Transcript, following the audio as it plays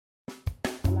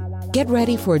Get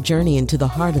ready for a journey into the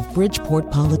heart of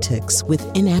Bridgeport politics with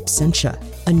In Absentia,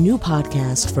 a new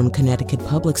podcast from Connecticut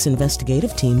Public's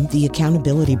investigative team, The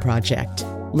Accountability Project.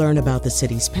 Learn about the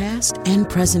city's past and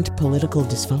present political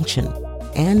dysfunction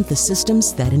and the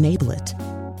systems that enable it.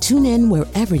 Tune in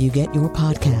wherever you get your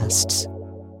podcasts.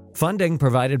 Funding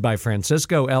provided by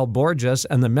Francisco L. Borges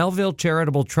and the Melville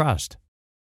Charitable Trust.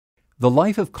 The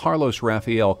life of Carlos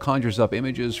Rafael conjures up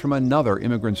images from another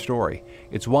immigrant story.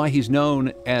 It's why he's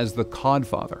known as the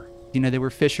Codfather. There were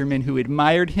fishermen who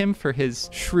admired him for his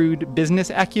shrewd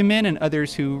business acumen and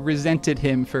others who resented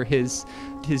him for his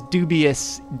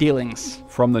dubious dealings.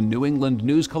 From the New England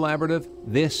News Collaborative,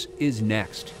 this is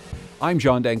Next. I'm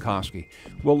John Dankosky.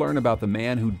 We'll learn about the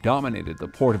man who dominated the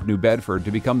port of New Bedford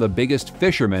to become the biggest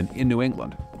fisherman in New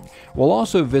England. We'll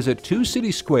also visit two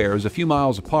city squares a few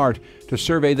miles apart to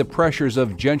survey the pressures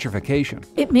of gentrification.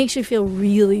 It makes you feel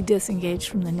really disengaged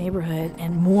from the neighborhood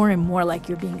and more like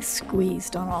you're being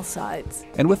squeezed on all sides.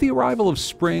 And with the arrival of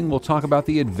spring, we'll talk about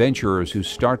the adventurers who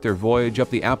start their voyage up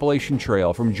the Appalachian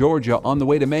Trail from Georgia on the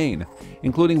way to Maine,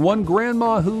 including one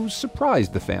grandma who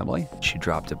surprised the family. She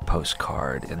dropped a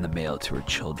postcard in the mail to her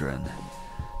children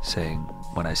saying,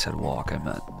 when I said walk, I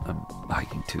meant I'm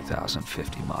hiking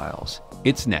 2,050 miles.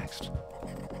 It's next.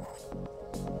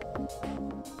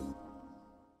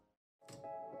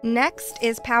 Next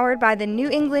is powered by the New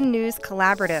England News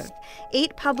Collaborative,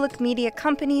 8 public media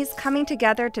companies coming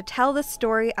together to tell the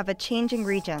story of a changing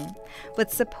region,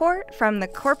 with support from the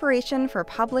Corporation for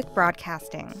Public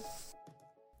Broadcasting.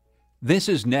 This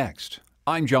is Next.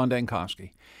 I'm John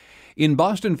Dankosky. In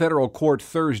Boston federal court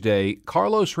Thursday,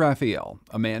 Carlos Rafael,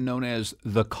 a man known as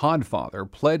the Codfather,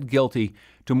 pled guilty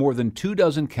to more than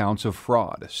 24 counts of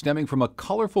fraud, stemming from a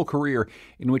colorful career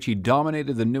in which he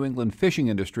dominated the New England fishing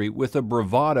industry with a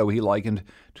bravado he likened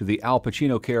to the Al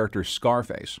Pacino character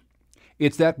Scarface.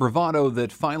 It's that bravado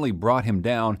that finally brought him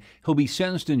down. He'll be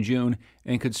sentenced in June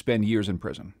and could spend years in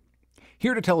prison.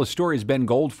 Here to tell his story is Ben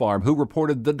Goldfarb, who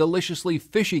reported the deliciously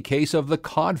fishy case of the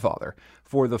Codfather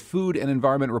for the Food and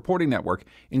Environment Reporting Network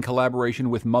in collaboration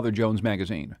with Mother Jones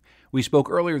Magazine. We spoke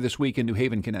earlier this week in New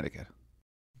Haven, Connecticut.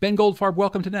 Ben Goldfarb,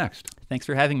 welcome to Next. Thanks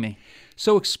for having me.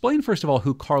 So explain, first of all,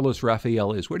 who Carlos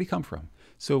Rafael is. Where did he come from?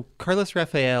 So Carlos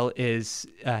Rafael is,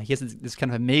 he has this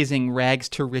kind of amazing rags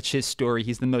to riches story.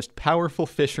 He's the most powerful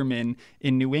fisherman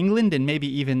in New England and maybe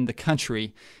even the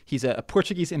country. He's a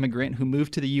Portuguese immigrant who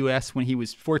moved to the U.S. when he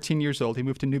was 14 years old. He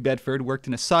moved to New Bedford, worked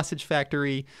in a sausage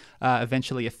factory,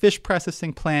 eventually a fish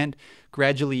processing plant,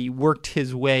 gradually worked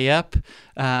his way up,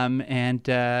 and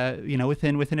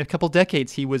within a couple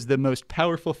decades, he was the most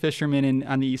powerful fisherman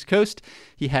on the East Coast.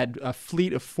 He had a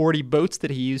fleet of 40 boats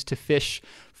that he used to fish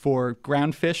for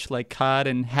ground fish like cod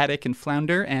and haddock and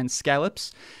flounder and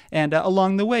scallops. And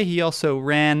along the way, he also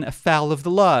ran afoul of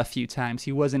the law a few times.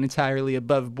 He wasn't entirely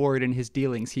above board in his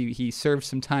dealings. He served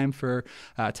some time for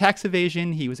tax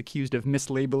evasion. He was accused of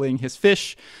mislabeling his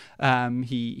fish.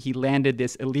 He landed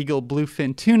this illegal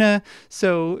bluefin tuna.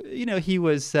 So, he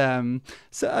was kind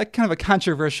of a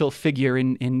controversial figure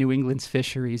in New England's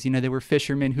fisheries. There were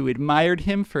fishermen who admired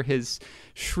him for his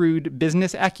shrewd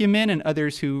business acumen and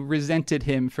others who resented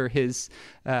him for his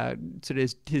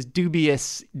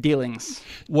dubious dealings.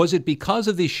 Was it because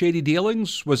of these shady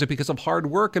dealings? Was it because of hard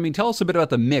work? Tell us a bit about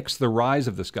the mix, the rise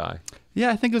of this guy.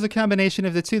 Yeah, I think it was a combination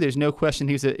of the two. There's no question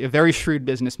he was a very shrewd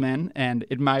businessman and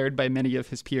admired by many of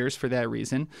his peers for that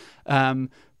reason.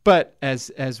 But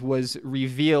as was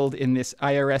revealed in this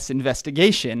IRS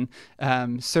investigation,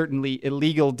 certainly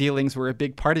illegal dealings were a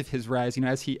big part of his rise.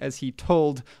 As he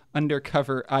told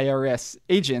undercover IRS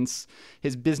agents,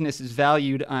 his business is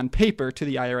valued on paper to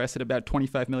the IRS at about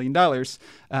 $25 million,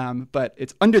 but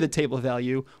its under-the-table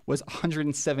value was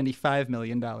 $175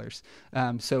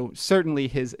 million. So certainly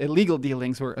his illegal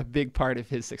dealings were a big part of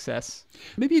his success.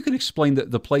 Maybe you could explain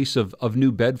the place of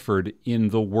New Bedford in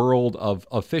the world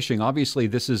of fishing. Obviously,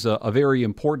 this is a very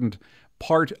important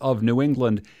part of New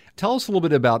England. Tell us a little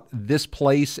bit about this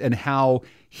place and how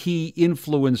he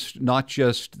influenced not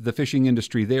just the fishing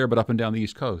industry there, but up and down the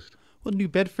East Coast. Well, New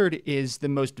Bedford is the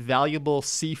most valuable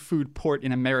seafood port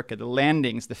in America. The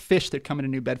landings, the fish that come into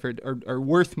New Bedford are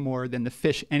worth more than the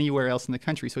fish anywhere else in the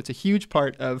country. So it's a huge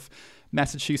part of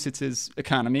Massachusetts'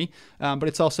 economy, but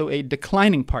it's also a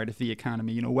declining part of the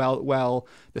economy. While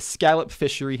the scallop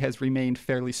fishery has remained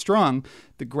fairly strong,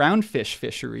 the groundfish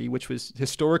fishery, which was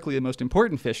historically the most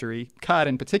important fishery, cod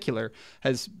in particular,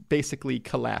 has basically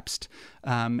collapsed.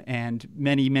 And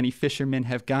many fishermen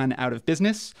have gone out of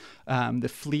business. The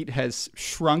fleet has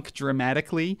shrunk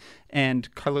dramatically,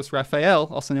 and Carlos Rafael,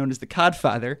 also known as the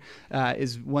Codfather,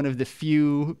 is one of the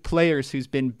few players who's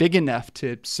been big enough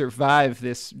to survive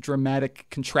this dramatic phonetic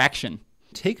contraction.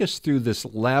 Take us through this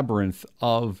labyrinth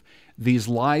of these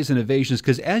lies and evasions,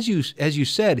 because as you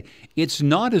said, it's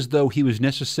not as though he was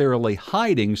necessarily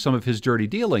hiding some of his dirty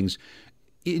dealings.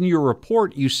 In your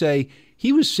report, you say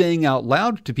he was saying out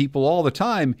loud to people all the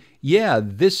time, yeah,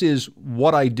 this is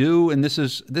what I do, and this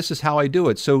is how I do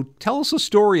it. So tell us a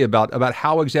story about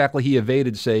how exactly he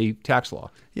evaded, say, tax law.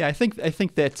 Yeah, I think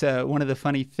that one of the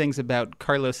funny things about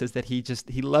Carlos is that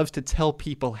he loves to tell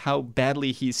people how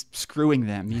badly he's screwing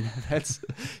them. You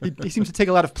know, he seems to take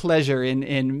a lot of pleasure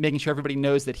in making sure everybody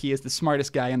knows that he is the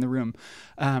smartest guy in the room.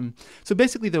 So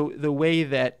basically, the way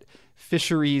that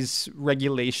fisheries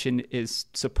regulation is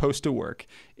supposed to work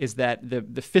is that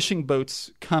the fishing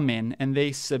boats come in and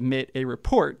they submit a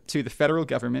report to the federal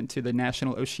government, to the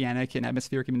National Oceanic and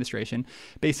Atmospheric Administration,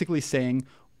 basically saying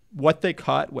what they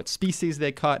caught, what species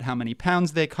they caught, how many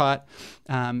pounds they caught,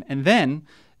 and then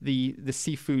the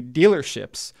seafood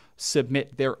dealerships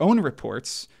submit their own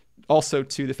reports also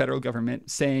to the federal government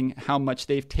saying how much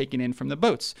they've taken in from the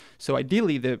boats. So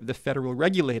ideally, the federal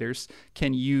regulators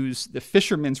can use the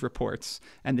fishermen's reports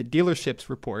and the dealerships'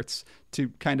 reports to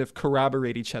kind of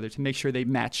corroborate each other, to make sure they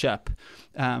match up.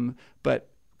 But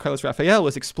Carlos Rafael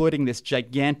was exploiting this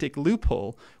gigantic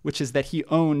loophole, which is that he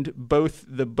owned both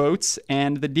the boats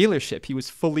and the dealership. He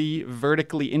was fully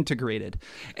vertically integrated.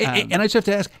 And I just have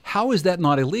to ask, how is that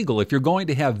not illegal? If you're going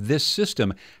to have this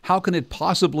system, how can it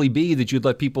possibly be that you'd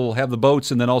let people have the boats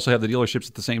and then also have the dealerships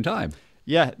at the same time?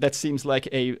 Yeah, that seems like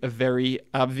a very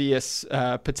obvious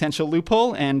potential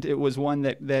loophole, and it was one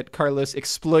that Carlos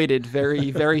exploited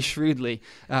very, very shrewdly.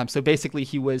 So basically,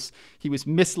 he was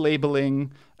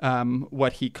mislabeling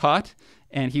what he caught,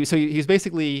 and he was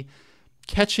basically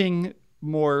catching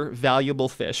more valuable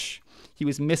fish. He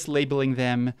was mislabeling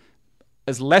them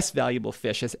as less valuable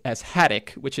fish, as haddock,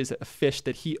 which is a fish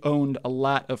that he owned a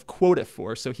lot of quota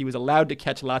for. So he was allowed to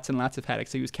catch lots and lots of haddock.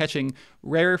 So he was catching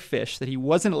rare fish that he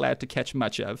wasn't allowed to catch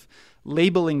much of,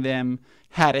 labeling them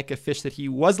haddock, a fish that he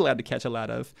was allowed to catch a lot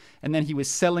of, and then he was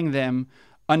selling them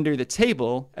under the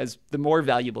table as the more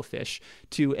valuable fish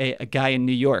to a guy in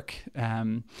New York.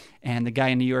 And the guy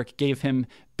in New York gave him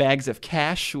bags of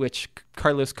cash, which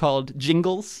Carlos called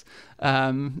jingles.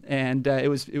 And it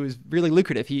was really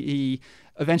lucrative. He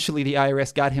eventually, the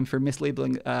IRS got him for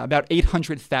mislabeling about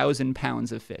 800,000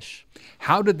 pounds of fish.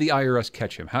 How did the IRS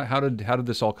catch him? How did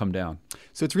this all come down?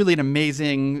 So it's really an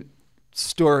amazing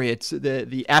story. It's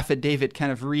the affidavit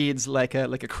kind of reads like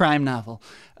a crime novel.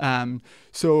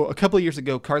 So a couple of years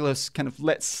ago, Carlos kind of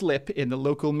let slip in the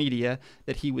local media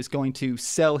that he was going to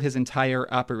sell his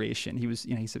entire operation.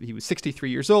 He said he was 63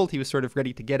 years old. He was sort of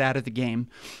ready to get out of the game,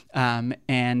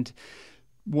 and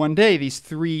one day, these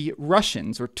two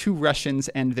Russians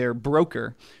and their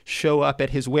broker show up at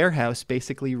his warehouse,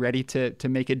 basically ready to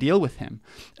make a deal with him,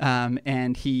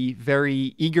 and he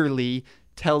very eagerly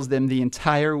tells them the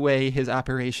entire way his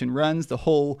operation runs, the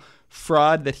whole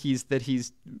fraud that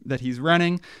he's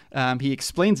running. He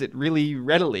explains it really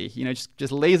readily,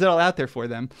 just lays it all out there for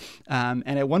them. And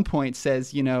at one point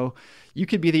says, you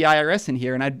could be the IRS in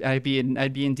here, and I'd be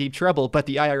in deep trouble. But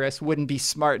the IRS wouldn't be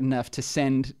smart enough to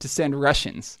send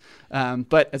Russians.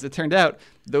 But as it turned out,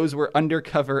 those were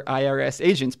undercover IRS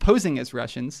agents posing as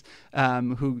Russians,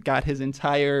 who got his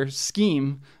entire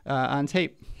scheme on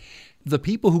tape. The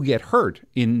people who get hurt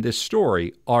in this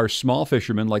story are small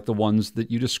fishermen like the ones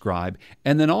that you describe,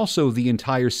 and then also the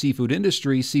entire seafood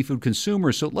industry, seafood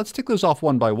consumers. So let's take those off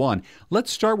one by one.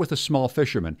 Let's start with the small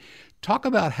fishermen. Talk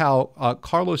about how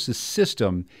Carlos's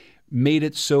system made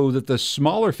it so that the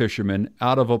smaller fishermen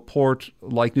out of a port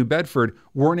like New Bedford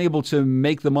weren't able to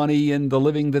make the money and the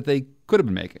living that they could have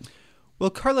been making. Well,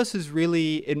 Carlos is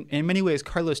really, in many ways,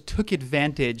 Carlos took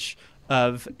advantage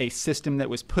of a system that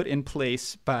was put in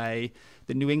place by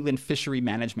the New England Fishery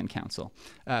Management Council.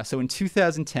 So in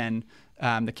 2010,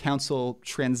 the council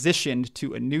transitioned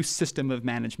to a new system of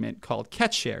management called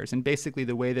catch shares. And basically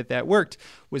the way that worked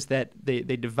was that they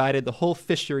divided the whole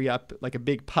fishery up like a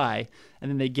big pie,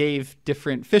 and then they gave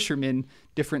different fishermen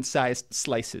different sized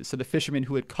slices. So the fishermen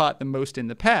who had caught the most in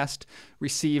the past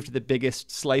received the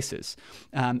biggest slices,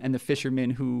 and the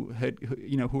fishermen who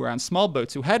were on small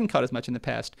boats who hadn't caught as much in the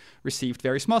past received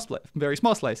very small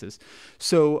slices.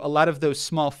 So a lot of those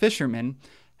small fishermen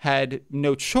had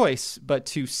no choice but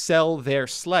to sell their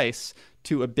slice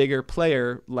to a bigger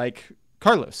player like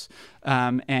Carlos.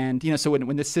 And so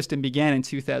when this system began in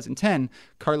 2010,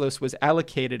 Carlos was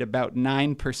allocated about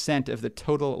 9% of the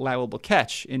total allowable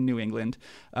catch in New England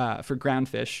for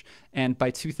groundfish. And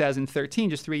by 2013,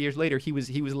 just 3 years later, he was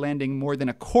landing more than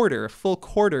a full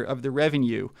quarter of the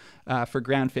revenue for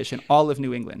groundfish in all of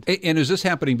New England. And is this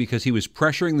happening because he was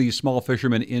pressuring these small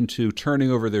fishermen into turning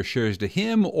over their shares to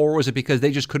him, or was it because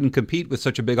they just couldn't compete with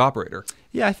such a big operator?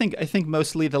 Yeah, I think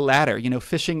mostly the latter.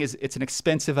 Fishing it's an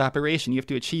expensive operation. You have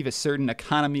to achieve a certain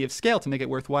economy of scale to make it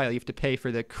worthwhile. You have to pay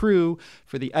for the crew,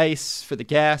 for the ice, for the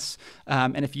gas,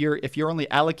 and if you're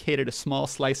only allocated a small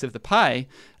slice of the pie,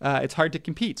 it's hard to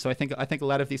compete. So I think a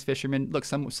lot of these fishermen, look,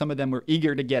 some of them were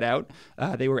eager to get out.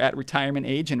 They were at retirement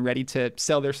age and ready to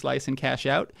sell their slice and cash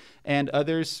out, and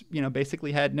others,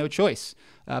 basically had no choice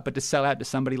but to sell out to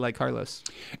somebody like Carlos.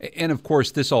 And of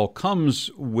course, this all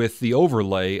comes with the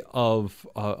overlay of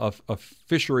a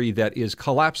fishery that is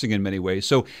collapsing in many ways.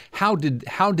 So how did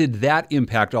that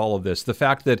impact all of this? The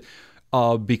fact that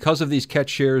because of these catch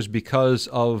shares, because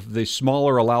of the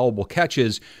smaller allowable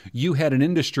catches, you had an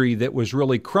industry that was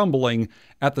really crumbling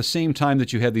at the same time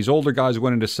that you had these older guys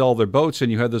wanting to sell their boats, and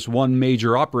you had this one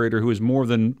major operator who is more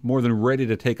than ready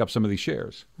to take up some of these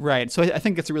shares. Right. So I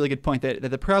think that's a really good point, that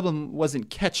the problem wasn't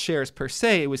catch shares per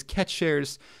se, it was catch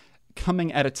shares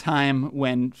coming at a time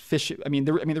when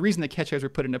the reason the catch shares were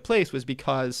put into place was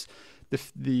because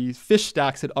the fish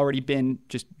stocks had already been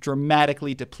just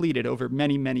dramatically depleted over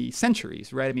many, many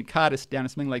centuries, right? Cod is down to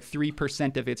something like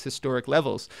 3% of its historic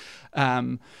levels.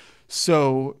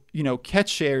 So catch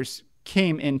shares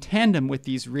came in tandem with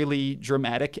these really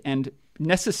dramatic and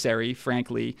necessary,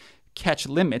 frankly, catch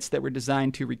limits that were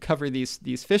designed to recover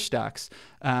these fish stocks.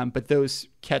 But those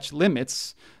catch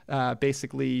limits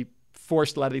basically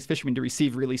forced a lot of these fishermen to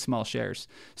receive really small shares.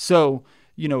 So,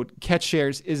 catch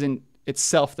shares isn't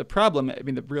itself the problem.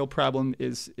 The real problem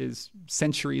is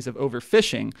centuries of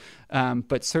overfishing,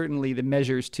 but certainly the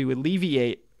measures to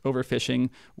alleviate overfishing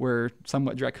were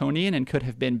somewhat draconian and could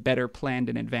have been better planned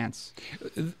in advance.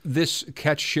 This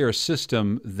catch share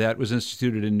system that was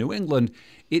instituted in New England,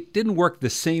 it didn't work the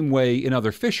same way in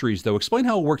other fisheries, though. Explain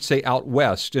how it worked, say, out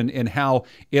west, and how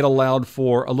it allowed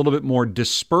for a little bit more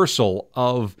dispersal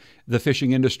of the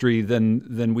fishing industry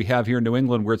than we have here in New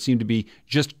England, where it seemed to be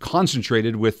just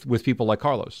concentrated with people like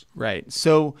Carlos. Right.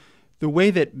 So the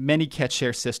way that many catch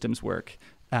share systems work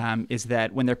is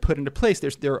that when they're put into place,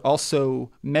 there are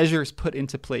also measures put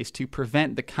into place to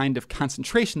prevent the kind of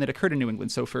concentration that occurred in New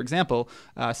England. So, for example,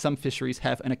 some fisheries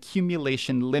have an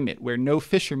accumulation limit where no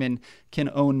fisherman can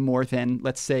own more than,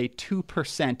 let's say,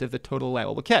 2% of the total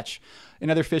allowable catch. In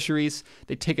other fisheries,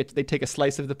 they take a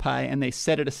slice of the pie and they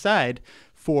set it aside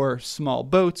for small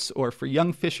boats or for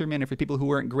young fishermen or for people who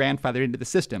weren't grandfathered into the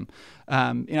system.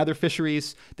 In other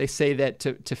fisheries, they say that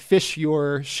to fish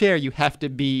your share, you have to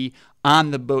be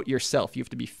on the boat yourself. You have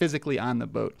to be physically on the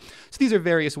boat. So these are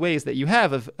various ways that you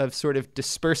have of sort of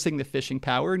dispersing the fishing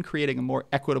power and creating a more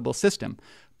equitable system.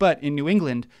 But in New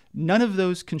England, none of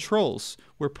those controls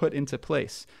were put into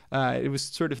place. It was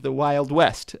sort of the Wild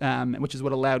West, which is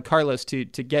what allowed Carlos to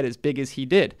get as big as he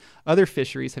did. Other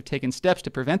fisheries have taken steps to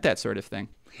prevent that sort of thing.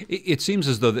 It seems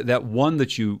as though that one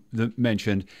that you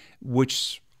mentioned,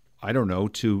 which, I don't know,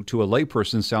 to a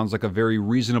layperson sounds like a very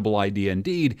reasonable idea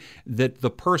indeed, that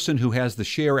the person who has the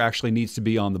share actually needs to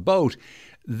be on the boat.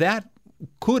 That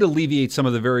could alleviate some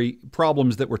of the very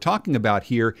problems that we're talking about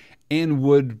here and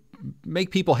would make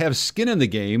people have skin in the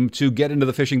game to get into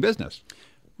the fishing business.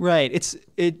 Right.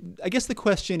 I guess the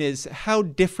question is, how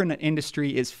different an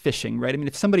industry is fishing, right?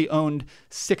 If somebody owned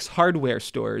 6 hardware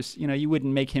stores, you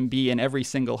wouldn't make him be in every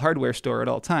single hardware store at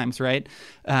all times, right?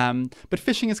 But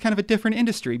fishing is kind of a different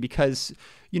industry because,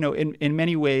 in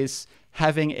many ways,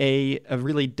 having a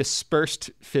really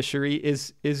dispersed fishery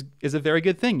is a very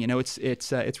good thing.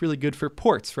 It's really good for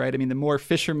ports, right? The more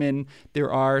fishermen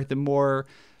there are, the more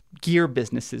gear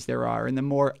businesses there are, and the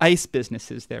more ice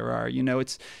businesses there are.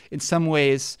 It's in some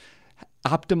ways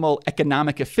optimal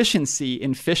economic efficiency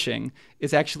in fishing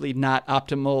is actually not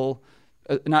optimal.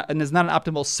 And is not an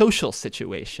optimal social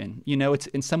situation. It's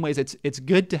in some ways it's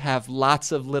good to have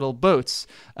lots of little boats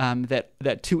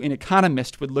that to an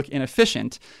economist would look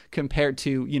inefficient compared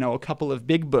to a couple of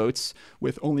big boats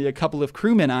with only a couple of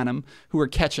crewmen on them who are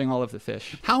catching all of the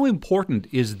fish. How important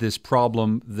is this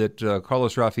problem that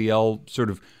Carlos Rafael sort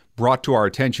of brought to our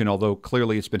attention, although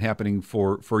clearly it's been happening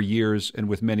for years and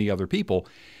with many other people,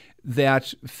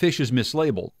 that fish is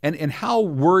mislabeled? And how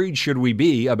worried should we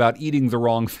be about eating the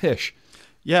wrong fish?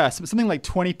 Yeah, something like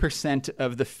 20%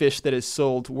 of the fish that is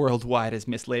sold worldwide is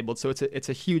mislabeled. So it's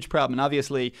a huge problem. And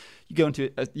obviously, you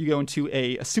go into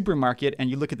a supermarket and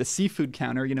you look at the seafood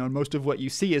counter, and most of what you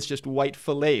see is just white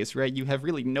fillets, right? You have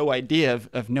really no idea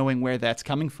of knowing where that's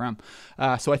coming from.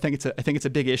 So I think it's a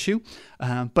big issue,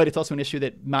 but it's also an issue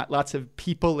that lots of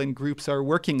people and groups are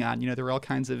working on. There are all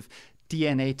kinds of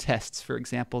DNA tests, for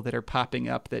example, that are popping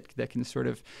up that can sort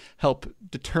of help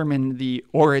determine the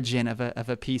origin of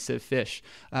a piece of fish.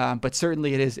 But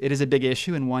certainly it is a big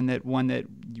issue, and one that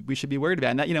we should be worried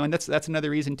about. And that's another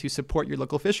reason to support your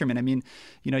local fishermen. I mean,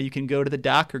 you can go to the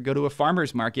dock or go to a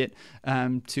farmer's market,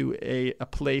 to a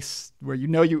place where you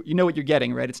know what you're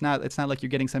getting, right? It's not like you're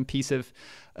getting some piece of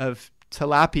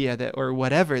tilapia or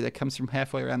whatever that comes from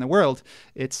halfway around the world.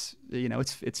 It's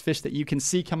fish that you can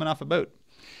see coming off a boat.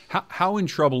 How in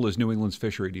trouble is New England's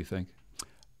fishery, do you think?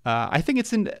 I think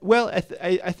it's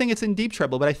I think it's in deep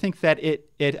trouble, but I think that I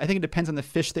think it depends on the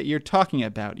fish that you're talking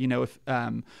about.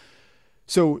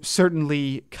 So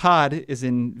certainly cod is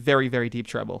in very, very deep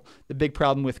trouble. The big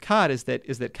problem with cod is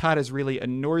that cod is really a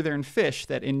northern fish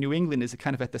that in New England is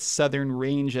kind of at the southern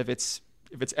range of its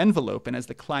envelope, and as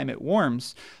the climate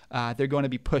warms, they're going to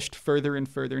be pushed further and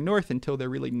further north until they're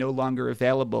really no longer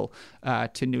available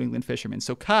to New England fishermen.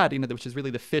 So cod, which is really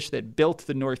the fish that built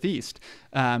the Northeast,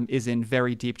 is in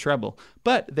very deep trouble.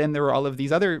 But then there are all of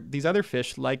these other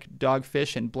fish like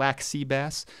dogfish and black sea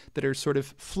bass that are sort of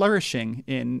flourishing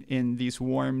in these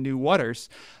warm new waters.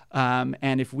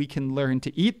 And if we can learn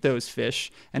to eat those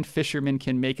fish and fishermen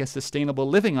can make a sustainable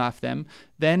living off them,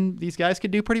 then these guys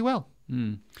could do pretty well.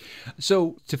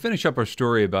 So to finish up our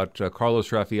story about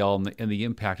Carlos Rafael and the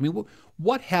impact, I mean,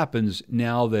 what happens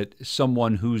now that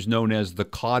someone who's known as the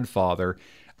Codfather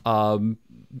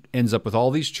ends up with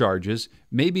all these charges,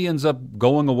 maybe ends up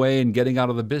going away and getting out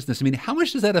of the business? I mean, how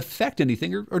much does that affect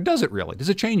anything, or does it really? Does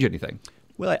it change anything?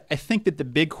 Well, I think that the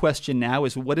big question now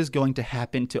is what is going to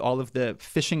happen to all of the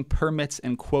fishing permits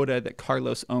and quota that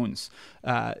Carlos owns.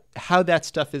 How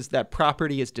that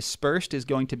property is dispersed is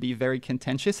going to be very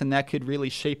contentious, and that could really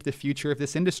shape the future of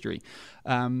this industry.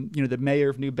 The mayor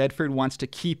of New Bedford wants to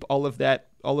keep all of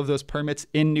those permits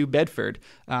in New Bedford,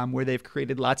 where they've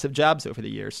created lots of jobs over the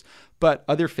years. But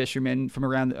other fishermen from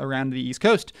around the East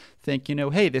Coast think,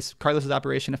 hey, this Carlos's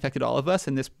operation affected all of us,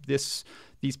 and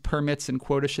these permits and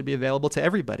quotas should be available to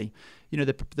everybody.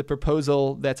 The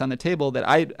proposal that's on the table that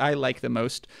I like the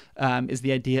most is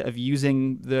the idea of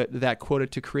using that quota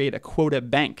to create a quota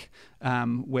bank,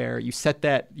 where you set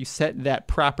that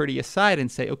property aside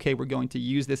and say, okay, we're going to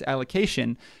use this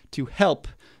allocation to help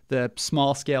the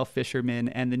small-scale fishermen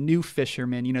and the new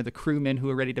fishermen, the crewmen who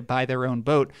are ready to buy their own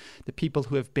boat, the people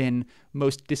who have been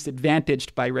most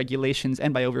disadvantaged by regulations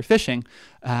and by overfishing.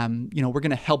 We're going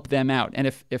to help them out. And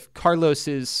if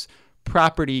Carlos's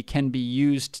property can be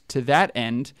used to that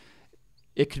end,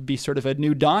 it could be sort of a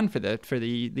new dawn for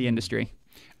the industry.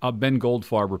 Ben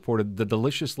Goldfarb reported the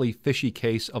deliciously fishy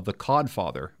case of the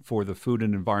Codfather for the Food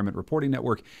and Environment Reporting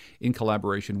Network in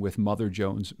collaboration with Mother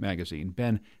Jones Magazine.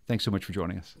 Ben, thanks so much for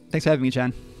joining us. Thanks for having me,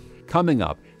 John. Coming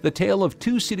up, the tale of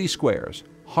two city squares,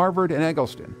 Harvard and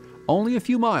Eggleston, only a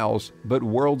few miles, but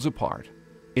worlds apart.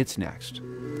 It's next.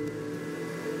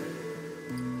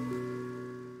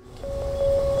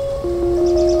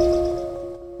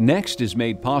 Next is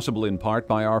made possible in part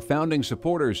by our founding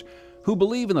supporters who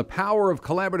believe in the power of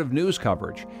collaborative news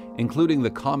coverage, including the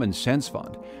Common Sense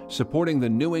Fund, supporting the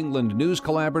New England News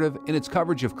Collaborative in its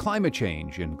coverage of climate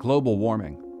change and global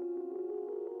warming.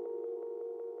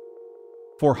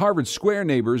 For Harvard Square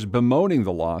neighbors bemoaning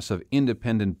the loss of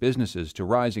independent businesses to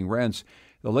rising rents,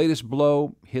 the latest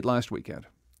blow hit last weekend.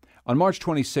 On March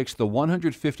 26th, the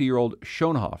 150-year-old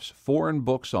Schoenhoff's Foreign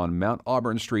Books on Mount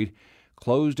Auburn Street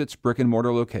closed its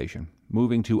brick-and-mortar location,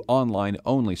 moving to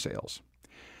online-only sales.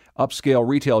 Upscale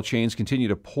retail chains continue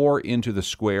to pour into the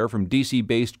square, from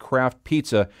D.C.-based craft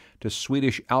pizza to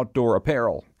Swedish outdoor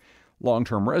apparel.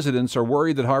 Long-term residents are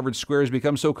worried that Harvard Square has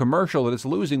become so commercial that it's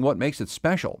losing what makes it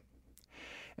special.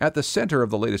 At the center of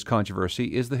the latest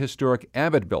controversy is the historic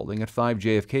Abbott Building at 5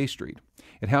 JFK Street.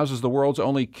 It houses the world's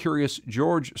only Curious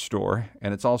George store,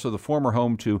 and it's also the former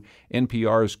home to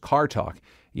NPR's Car Talk.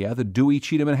 Yeah, the Dewey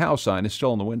Cheatham & Howe sign is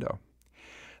still in the window.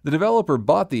 The developer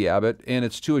bought the Abbott and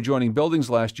its two adjoining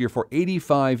buildings last year for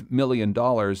 $85 million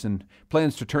and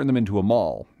plans to turn them into a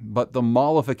mall. But the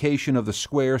mallification of the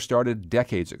square started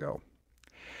decades ago.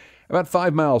 About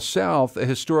 5 miles south, a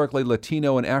historically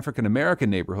Latino and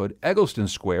African-American neighborhood, Eggleston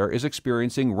Square, is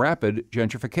experiencing rapid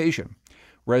gentrification.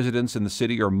 Residents in the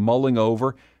city are mulling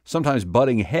over, sometimes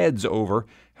butting heads over,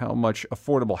 how much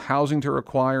affordable housing to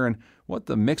require and what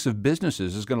the mix of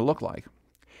businesses is going to look like.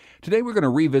 Today we're going to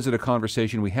revisit a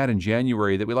conversation we had in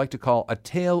January that we like to call A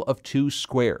Tale of Two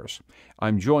Squares.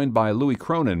 I'm joined by Louie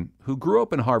Cronin, who grew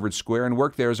up in Harvard Square and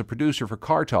worked there as a producer for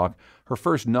Car Talk. Her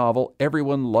first novel,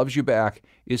 Everyone Loves You Back,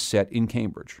 is set in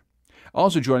Cambridge.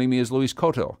 Also joining me is Luis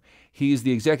Cotto. He's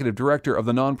the executive director of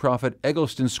the nonprofit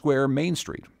Eggleston Square Main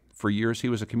Street. For years, he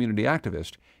was a community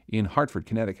activist in Hartford,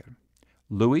 Connecticut.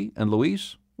 Louie and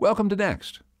Luis, welcome to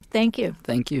Next. Thank you.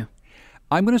 Thank you.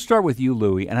 I'm going to start with you,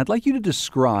 Louie, and I'd like you to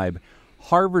describe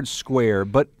Harvard Square,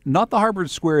 but not the Harvard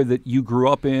Square that you grew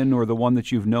up in or the one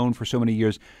that you've known for so many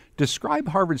years. Describe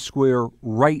Harvard Square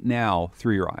right now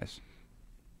through your eyes.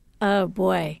 Oh,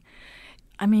 boy.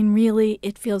 I mean, really,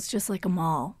 it feels just like a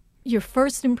mall. Your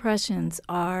first impressions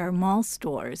are mall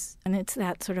stores, and it's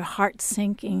that sort of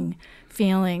heart-sinking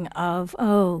feeling of,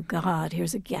 oh, God,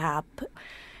 here's a Gap,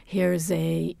 here's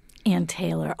a Ann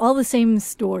Taylor, all the same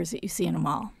stores that you see in a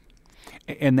mall.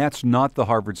 And that's not the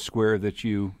Harvard Square that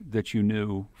you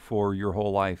knew for your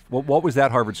whole life. What was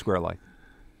that Harvard Square like?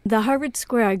 The Harvard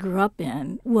Square I grew up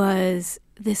in was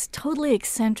this totally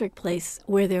eccentric place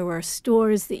where there were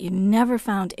stores that you never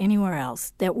found anywhere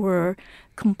else that were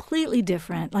completely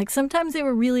different. Like sometimes they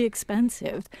were really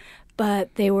expensive,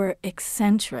 but they were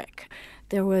eccentric.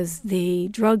 There was the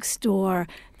drugstore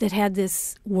that had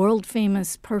this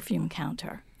world-famous perfume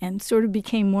counter and sort of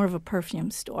became more of a perfume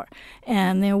store.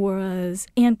 And there was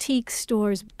antique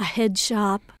stores, a head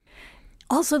shop.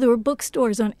 Also, there were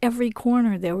bookstores on every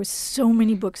corner. There were so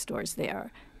many bookstores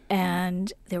there.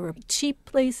 And there were cheap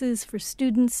places for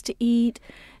students to eat.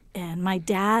 And my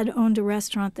dad owned a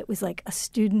restaurant that was like a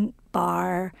student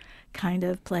bar kind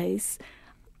of place.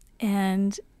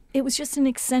 And it was just an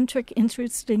eccentric,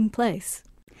 interesting place.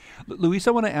 Luis,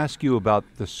 I want to ask you about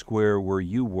the square where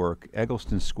you work,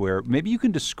 Eggleston Square. Maybe you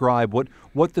can describe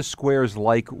what the square is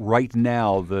like right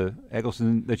now, the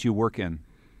Eggleston that you work in.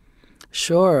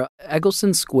 Sure.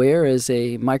 Eggleston Square is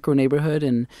a micro-neighborhood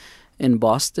in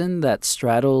Boston that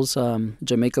straddles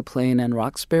Jamaica Plain and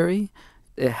Roxbury.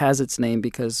 It has its name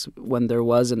because when there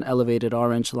was an elevated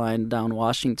orange line down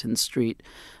Washington Street,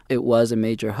 it was a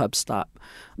major hub stop.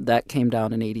 That came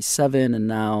down in 1987, and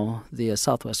now the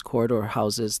Southwest Corridor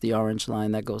houses the orange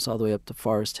line that goes all the way up to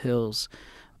Forest Hills.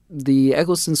 The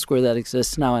Eggleston Square that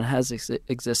exists now and has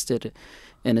existed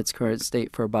in its current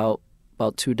state for about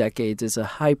 2 decades is a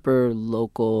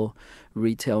hyper-local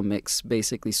retail mix,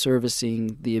 basically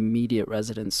servicing the immediate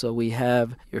residents. So we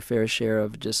have your fair share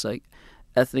of just like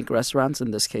ethnic restaurants.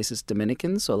 In this case, it's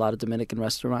Dominican, so a lot of Dominican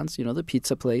restaurants, the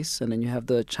pizza place, and then you have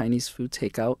the Chinese food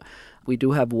takeout. We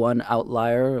do have one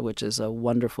outlier, which is a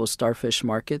wonderful starfish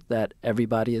market that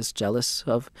everybody is jealous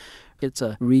of. It's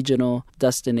a regional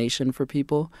destination for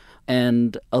people,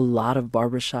 and a lot of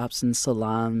barbershops and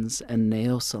salons and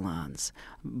nail salons.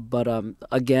 But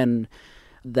again,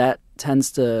 that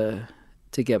tends to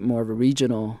get more of a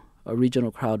regional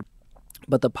crowd.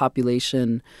 But the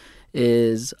population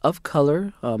is of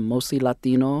color, mostly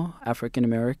Latino, African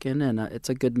American, and it's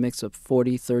a good mix of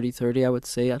 40-30-30, I would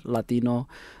say. Latino,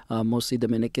 mostly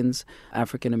Dominicans,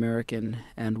 African American,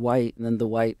 and white. And then the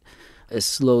white is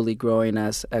slowly growing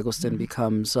as Eggleston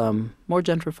becomes more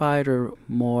gentrified or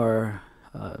more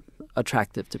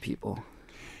attractive to people.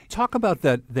 Talk about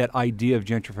that idea of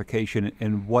gentrification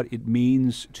and what it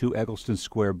means to Eggleston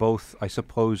Square, both, I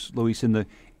suppose, Luis, in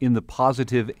the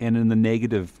positive and in the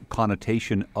negative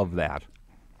connotation of that.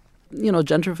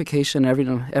 Gentrification,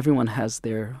 everyone has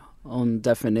their own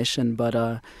definition,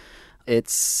 but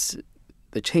it's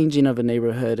the changing of a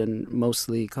neighborhood and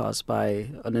mostly caused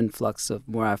by an influx of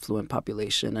more affluent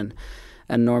population.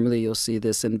 And normally you'll see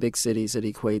this in big cities. It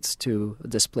equates to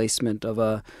displacement of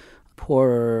a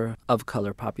poorer of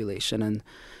color population.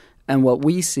 And what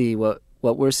we see, what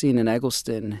we're seeing in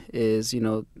Eggleston is,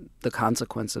 the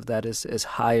consequence of that is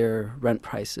higher rent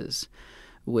prices,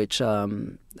 which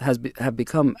have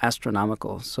become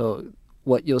astronomical. So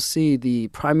what you'll see, the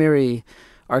primary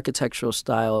architectural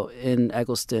style in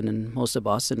Eggleston and most of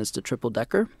Boston is the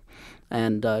triple-decker.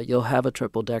 And you'll have a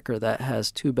triple-decker that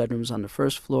has 2 bedrooms on the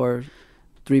first floor,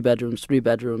 3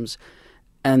 bedrooms.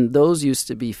 And those used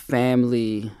to be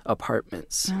family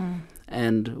apartments.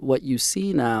 And what you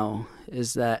see now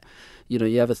is that,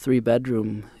 you have a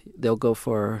 3-bedroom, they'll go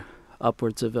for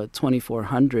upwards of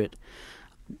 $2,400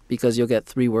 because you'll get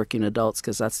 3 working adults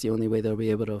because that's the only way they'll be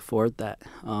able to afford that.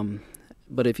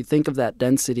 But if you think of that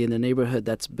density in the neighborhood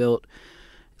that's built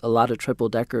a lot of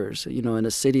triple-deckers, in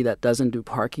a city that doesn't do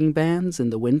parking bans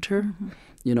in the winter,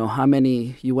 how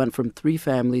many, you went from 3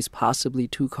 families, possibly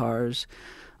 2 cars,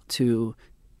 to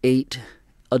 8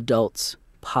 adults,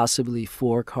 possibly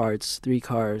 4 cars, 3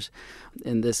 cars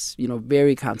in this,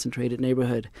 very concentrated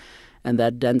neighborhood. And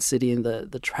that density and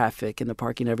the traffic and the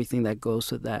parking, everything that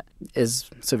goes with that is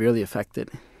severely affected.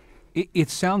 It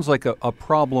sounds like a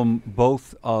problem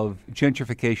both of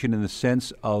gentrification in the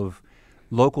sense of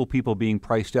local people being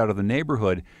priced out of the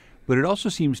neighborhood, but it also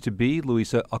seems to be,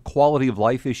 Luis, a quality of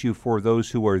life issue for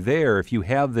those who are there. If you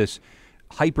have this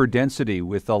hyperdensity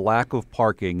with a lack of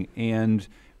parking and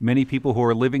many people who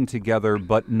are living together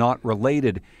but not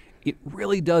related, it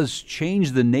really does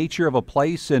change the nature of a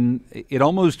place, and it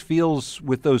almost feels,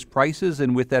 with those prices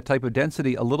and with that type of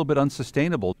density, a little bit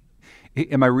unsustainable.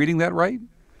 Am I reading that right?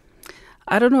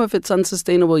 I don't know if it's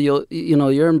unsustainable. You're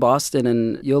in Boston,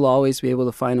 and you'll always be able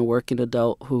to find a working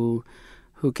adult who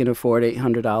can afford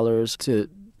 $800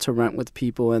 to rent with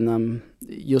people, and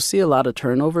you'll see a lot of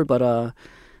turnover, but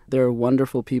there are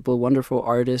wonderful people, wonderful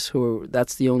artists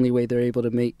that's the only way they're able to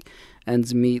make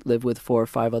ends meet, live with 4 or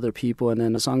 5 other people. And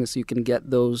then as long as you can get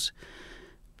those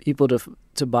people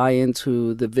to buy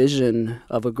into the vision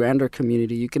of a grander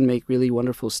community, you can make really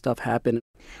wonderful stuff happen.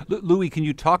 Louis, can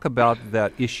you talk about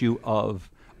that issue of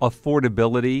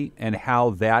affordability and how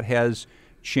that has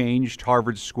changed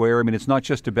Harvard Square? I mean, it's not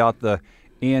just about the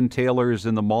Ann Taylors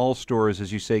and the mall stores,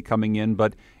 as you say, coming in,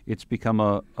 but it's become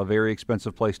a very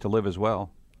expensive place to live as well.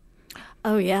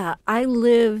 Oh, yeah. I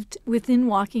lived within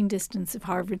walking distance of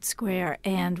Harvard Square,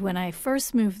 and when I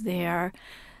first moved there,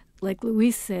 like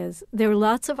Luis says, there were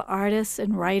lots of artists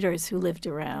and writers who lived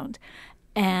around.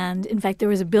 And in fact, there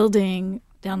was a building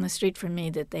down the street from me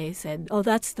that they said, oh,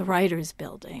 that's the writers'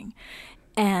 building.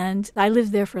 And I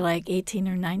lived there for like 18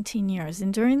 or 19 years.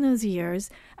 And during those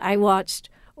years, I watched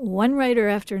one writer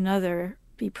after another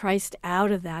be priced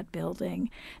out of that building.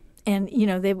 And,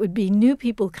 there would be new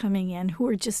people coming in who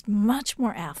were just much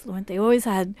more affluent. They always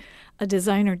had a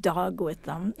designer dog with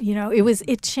them.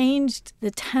 It changed the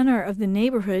tenor of the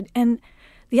neighborhood. And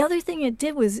the other thing it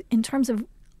did was, in terms of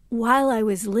while I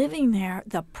was living there,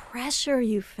 the pressure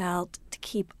you felt to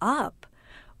keep up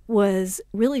was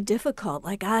really difficult.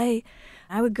 Like I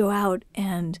would go out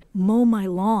and mow my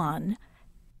lawn,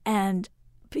 and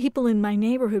people in my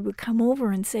neighborhood would come over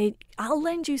and say, I'll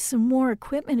lend you some more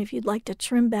equipment if you'd like to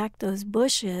trim back those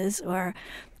bushes, or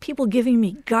people giving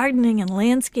me gardening and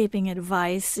landscaping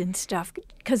advice and stuff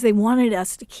because they wanted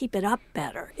us to keep it up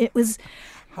better. It was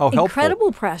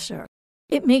incredible pressure.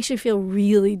 It makes you feel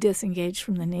really disengaged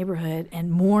from the neighborhood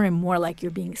and more like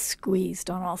you're being squeezed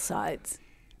on all sides.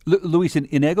 Luis,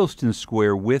 in Eggleston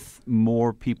Square, with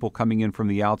more people coming in from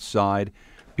the outside,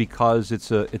 because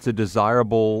it's a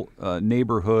desirable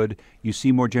neighborhood, you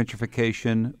see more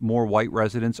gentrification, more white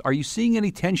residents. Are you seeing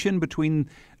any tension between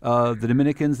the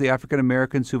Dominicans, the African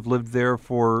Americans who've lived there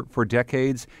for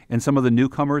decades, and some of the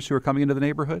newcomers who are coming into the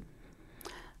neighborhood?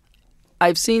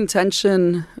 I've seen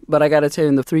tension, but I got to tell you,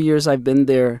 in the 3 years I've been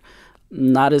there,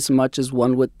 not as much as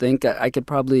one would think. I could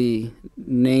probably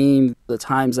name the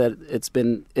times that it's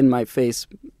been in my face,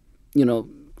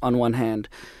 on one hand.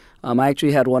 I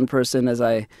actually had one person, as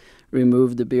I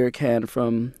removed the beer can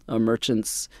from a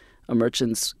merchant's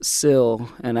sill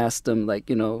and asked them,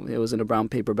 it was in a brown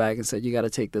paper bag, and said, you got to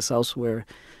take this elsewhere.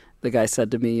 The guy said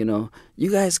to me,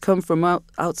 you guys come from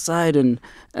outside and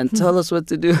tell us what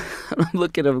to do. I'm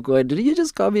looking at him going, did you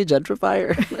just call me a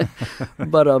gentrifier?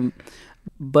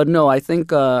 But no, I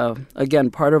think, again,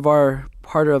 part of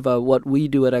what we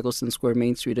do at Eggleston Square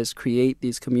Main Street is create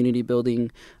these community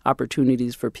building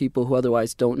opportunities for people who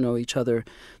otherwise don't know each other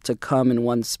to come in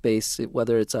one space,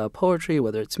 whether it's poetry,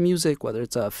 whether it's music, whether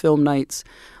it's film nights.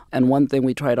 And one thing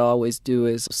we try to always do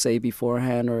is say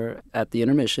beforehand or at the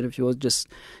intermission, if you will, just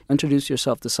introduce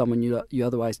yourself to someone you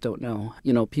otherwise don't know.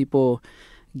 People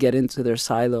get into their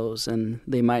silos and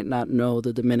they might not know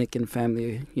the Dominican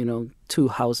family, 2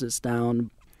 houses down.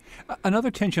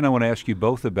 Another tension I want to ask you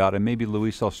both about, and maybe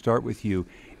Luis, I'll start with you,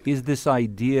 is this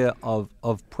idea of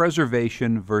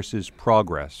preservation versus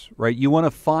progress, right? You want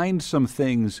to find some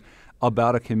things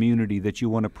about a community that you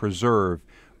want to preserve,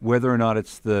 whether or not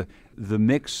it's the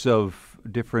mix of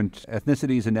different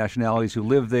ethnicities and nationalities who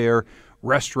live there,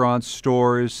 restaurants,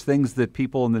 stores, things that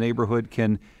people in the neighborhood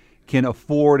can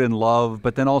afford and love,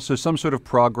 but then also some sort of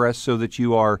progress so that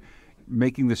you are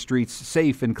making the streets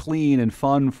safe and clean and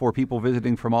fun for people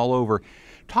visiting from all over.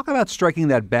 Talk about striking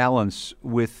that balance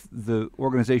with the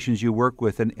organizations you work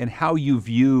with and how you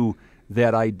view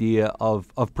that idea of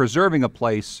preserving a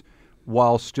place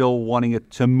while still wanting it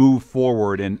to move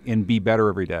forward and be better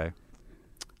every day.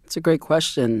 It's a great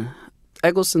question.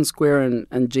 Eggleston Square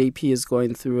and JP is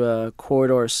going through a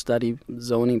corridor study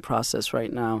zoning process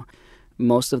right now.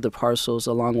 Most of the parcels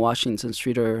along Washington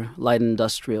Street are light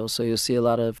industrial, so you'll see a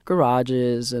lot of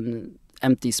garages and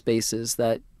empty spaces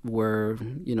that were,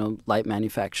 light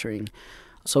manufacturing.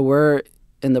 So we're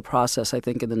in the process, I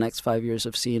think in the next 5 years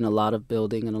of seeing a lot of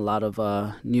building and a lot of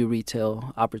new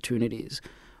retail opportunities.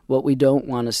 What we don't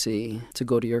want to see, to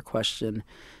go to your question,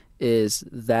 is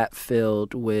that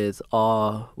filled with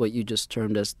all what you just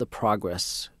termed as the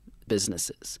progress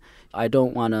businesses. I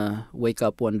don't want to wake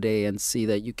up one day and see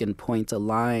that you can point a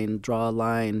line, draw a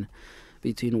line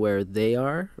between where they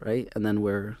are, right, and then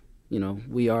where,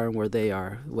 we are and where they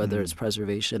are, whether it's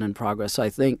preservation and progress. So I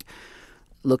think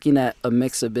looking at a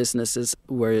mix of businesses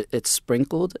where it's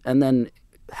sprinkled and then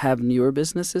have newer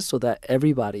businesses so that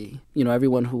everybody,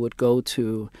 everyone who would go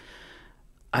to,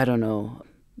 I don't know,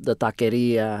 the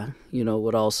taqueria,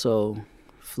 would also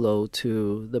flow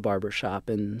to the barbershop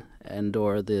and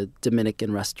or the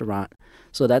Dominican restaurant.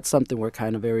 So that's something we're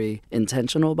kind of very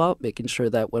intentional about, making sure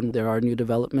that when there are new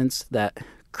developments, that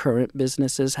current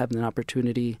businesses have an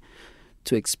opportunity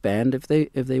to expand if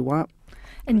they want.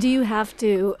 And do you have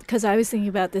to, because I was thinking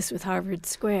about this with Harvard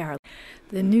Square,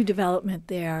 the new development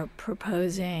they're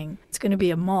proposing, it's going to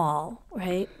be a mall,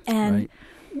 right? And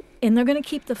they're going to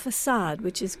keep the facade,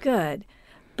 which is good.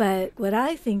 But what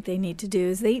I think they need to do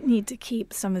is they need to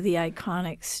keep some of the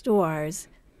iconic stores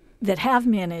that have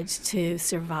managed to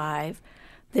survive,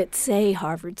 that say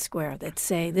Harvard Square, that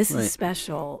say this is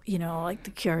special, like the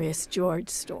Curious George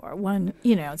store. One,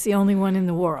 it's the only one in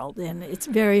the world, and it's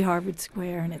very Harvard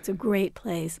Square, and it's a great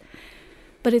place.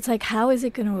 But it's like, how is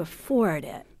it going to afford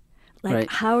it? Like,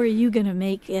 how are you going to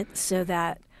make it so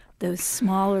that those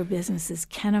smaller businesses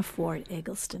can afford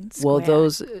Eggleston Square? Well,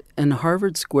 those in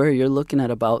Harvard Square, you're looking at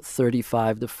about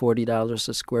 $35 to $40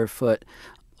 a square foot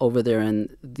over there,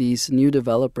 and these new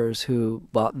developers who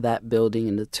bought that building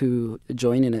and the two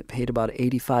adjoining it paid about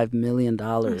 $85 million.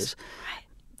 Right.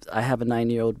 I have a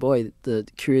 9-year-old boy. The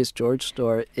Curious George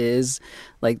store is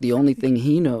like the only thing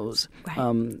he knows.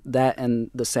 Right. That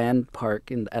and the sand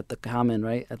park at the Common,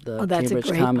 right? At the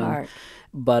Cambridge Common. Park.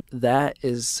 But that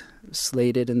is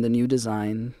slated in the new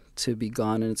design to be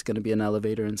gone, and it's going to be an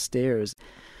elevator and stairs.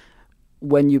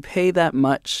 When you pay that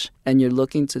much and you're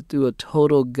looking to do a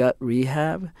total gut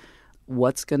rehab,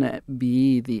 what's going to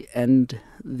be the end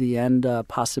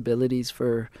possibilities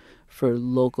for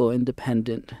local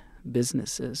independent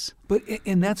businesses?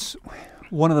 And that's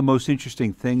one of the most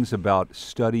interesting things about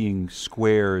studying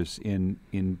squares in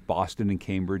Boston and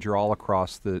Cambridge or all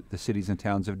across the cities and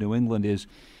towns of New England is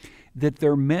that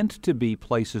they're meant to be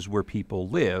places where people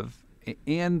live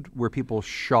and where people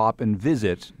shop and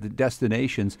visit, the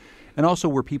destinations, and also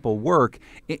where people work.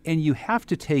 And you have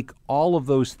to take all of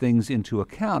those things into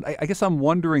account. I guess I'm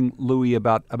wondering, Louis,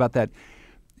 about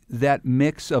that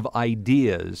mix of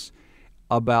ideas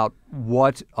about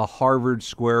what a Harvard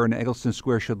Square and Eggleston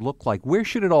Square should look like. Where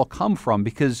should it all come from?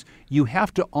 Because you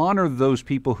have to honor those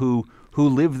people who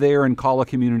live there and call a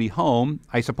community home.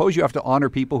 I suppose you have to honor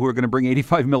people who are going to bring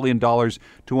 $85 million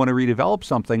to want to redevelop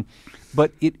something.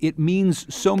 But it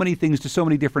means so many things to so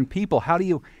many different people. How do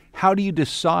you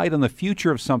decide on the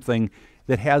future of something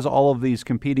that has all of these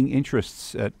competing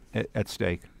interests at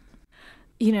stake?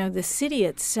 The city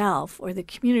itself or the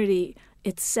community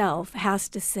itself has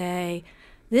to say,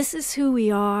 this is who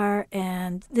we are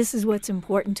and this is what's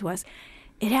important to us.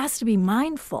 It has to be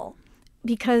mindful,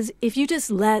 because if you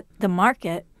just let the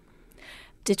market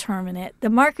determine it, the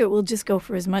market will just go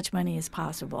for as much money as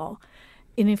possible.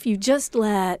 And if you just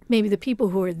let maybe the people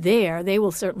who are there, they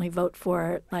will certainly vote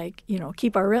for,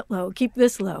 keep our rent low, keep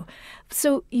this low.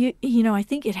 So, I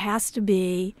think it has to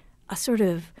be a sort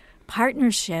of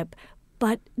partnership,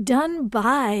 but done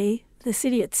by the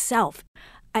city itself.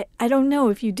 I don't know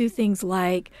if you do things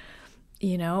like,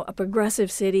 a progressive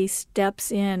city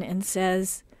steps in and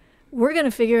says, we're going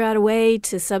to figure out a way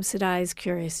to subsidize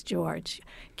Curious George.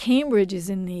 Cambridge is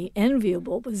in the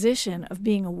enviable position of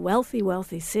being a wealthy,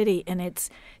 wealthy city, and it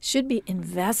should be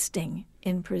investing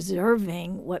in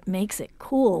preserving what makes it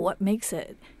cool, what makes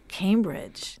it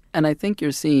Cambridge. And I think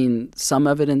you're seeing some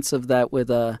evidence of that with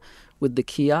the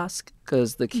kiosk,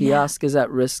 because the kiosk is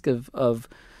at risk of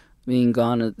being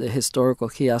gone, the historical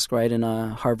kiosk right in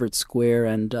Harvard Square,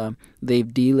 and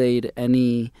they've delayed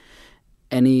any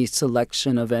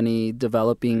selection of any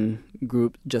developing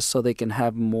group just so they can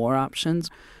have more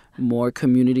options, more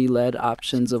community-led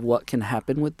options of what can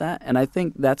happen with that. And I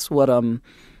think that's what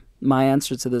my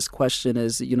answer to this question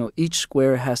is, each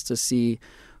square has to see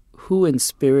who in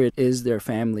spirit is their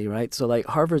family, right? So like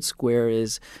Harvard Square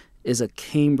is a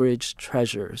Cambridge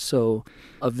treasure. So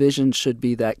a vision should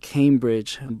be that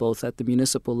Cambridge, both at the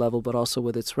municipal level but also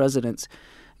with its residents,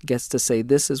 gets to say,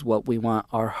 this is what we want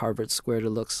our Harvard Square to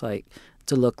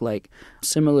look like.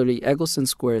 Similarly, Eggleston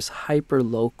Square is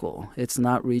hyper-local. It's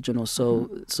not regional. So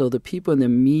the people in the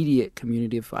immediate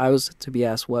community, if I was to be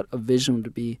asked what a vision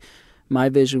would be, My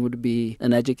vision would be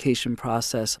an education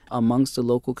process amongst the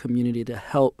local community to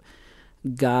help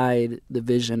guide the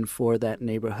vision for that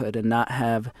neighborhood and not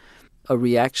have a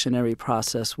reactionary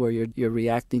process where you're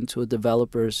reacting to a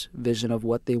developer's vision of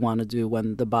what they want to do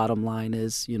when the bottom line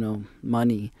is,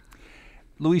 money.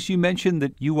 Luis, you mentioned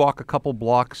that you walk a couple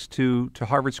blocks to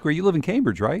Harvard Square. You live in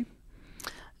Cambridge, right?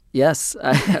 Yes,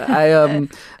 I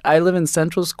live in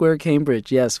Central Square,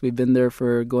 Cambridge. Yes, we've been there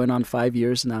for going on 5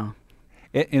 years now.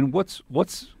 And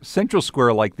what's Central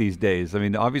Square like these days? I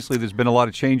mean, obviously there's been a lot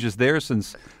of changes there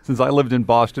since I lived in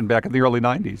Boston back in the early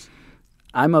 90s.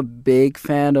 I'm a big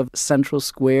fan of Central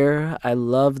Square. I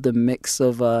love the mix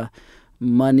of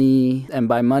money, and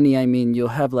by money I mean you'll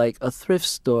have like a thrift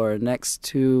store next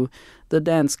to the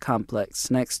dance complex,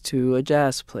 next to a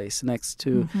jazz place, next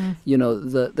to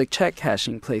the check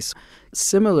cashing place.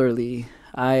 Similarly,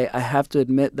 I have to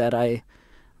admit that I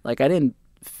didn't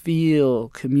feel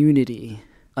community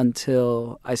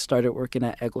until I started working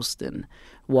at Eggleston,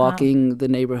 walking the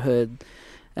neighborhood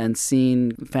and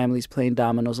seeing families playing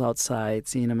dominoes outside,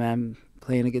 seeing a man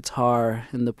playing a guitar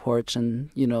in the porch, and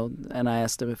I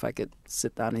asked him if I could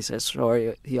sit down. He said,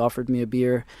 sure. He offered me a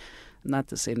beer. Not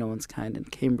to say no one's kind in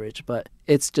Cambridge, but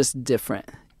it's just different.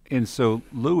 And so,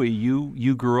 Louis,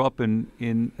 you grew up in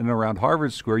and around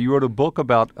Harvard Square. You wrote a book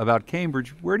about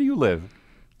Cambridge. Where do you live?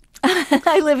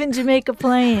 I live in Jamaica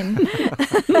Plain.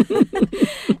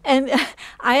 And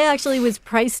I actually was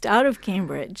priced out of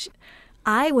Cambridge.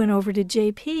 I went over to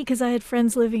JP because I had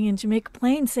friends living in Jamaica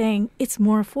Plain saying it's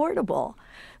more affordable.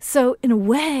 So in a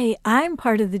way, I'm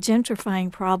part of the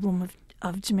gentrifying problem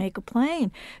of Jamaica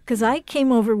Plain because I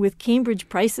came over with Cambridge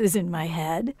prices in my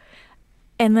head,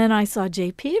 and then I saw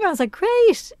JP and I was like,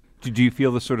 great. Do you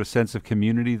feel the sort of sense of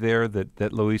community there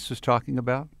that Luis was talking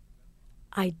about?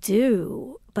 I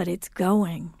do, but it's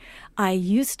going. I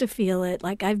used to feel it,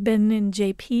 like I've been in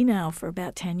JP now for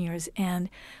about 10 years, and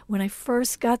when I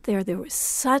first got there was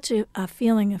such a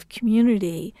feeling of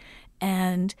community,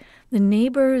 and the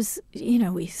neighbors,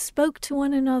 we spoke to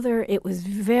one another. It was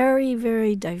very,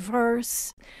 very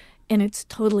diverse, and it's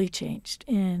totally changed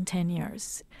in 10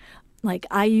 years. Like,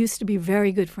 I used to be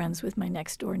very good friends with my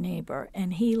next-door neighbor,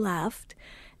 and he left,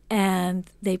 and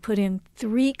they put in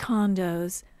 3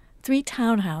 condos, 3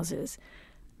 townhouses,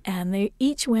 and they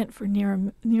each went for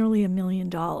nearly $1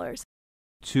 million.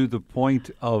 To the point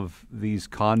of these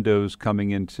condos coming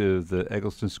into the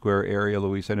Eggleston Square area,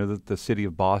 Luis, I know that the city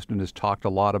of Boston has talked a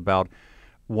lot about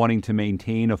wanting to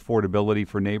maintain affordability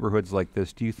for neighborhoods like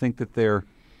this. Do you think that they're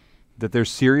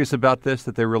serious about this,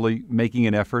 that they're really making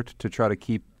an effort to try to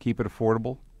keep it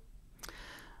affordable?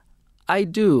 I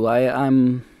do.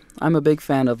 I'm a big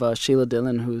fan of Sheila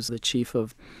Dillon, who's the chief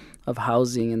of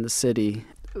housing in the city.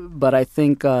 But I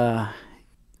think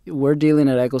we're dealing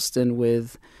at Eggleston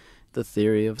with the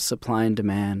theory of supply and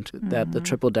demand, that the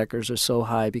triple deckers are so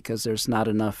high because there's not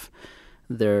enough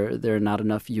there are not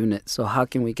enough units. So how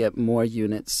can we get more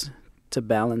units to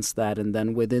balance that, and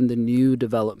then within the new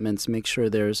developments make sure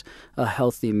there's a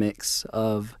healthy mix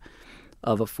of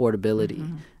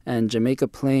affordability. And Jamaica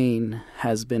Plain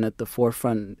has been at the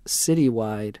forefront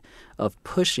citywide of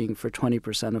pushing for 20%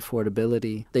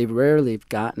 affordability. They rarely have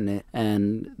gotten it,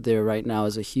 and there right now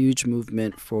is a huge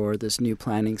movement for this new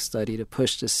planning study to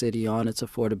push the city on its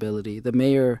affordability. The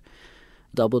mayor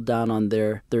doubled down on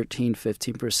their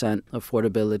 13-15%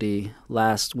 affordability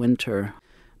last winter,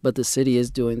 but the city is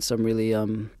doing some really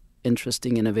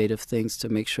interesting, innovative things to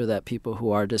make sure that people who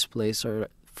are displaced are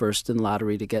first in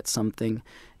lottery to get something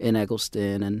in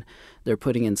Eggleston, and they're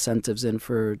putting incentives in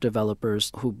for developers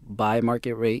who buy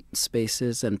market rate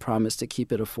spaces and promise to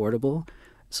keep it affordable.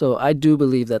 So I do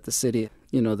believe that the city,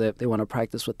 that they want to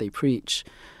practice what they preach.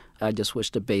 I just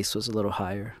wish the base was a little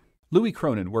higher. Louis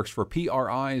Cronin works for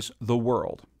PRI's The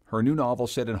World. Her new novel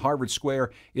set in Harvard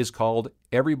Square is called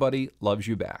Everybody Loves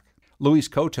You Back. Luis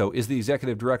Coto is the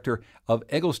executive director of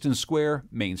Eggleston Square,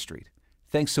 Main Street.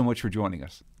 Thanks so much for joining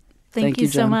us. Thank you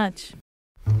so John. much.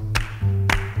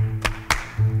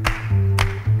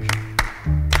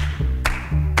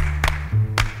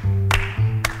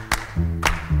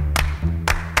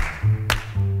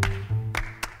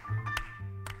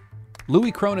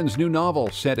 Louis Cronin's new novel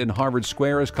set in Harvard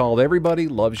Square is called Everybody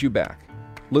Loves You Back.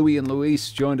 Louis and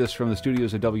Luis joined us from the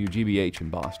studios of WGBH in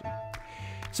Boston.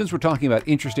 Since we're talking about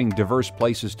interesting, diverse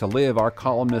places to live, our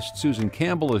columnist Susan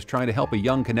Campbell is trying to help a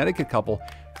young Connecticut couple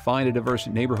find a diverse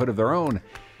neighborhood of their own.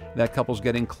 That couple's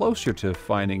getting closer to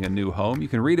finding a new home. You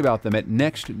can read about them at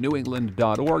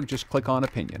nextnewengland.org. Just click on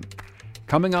Opinion.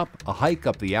 Coming up, a hike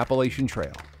up the Appalachian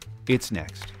Trail. It's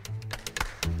next.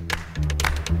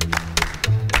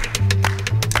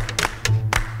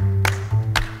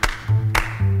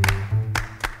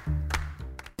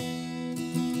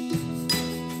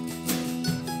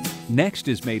 Next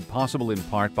is made possible in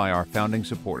part by our founding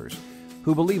supporters,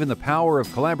 who believe in the power of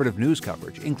collaborative news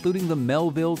coverage, including the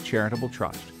Melville Charitable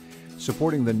Trust,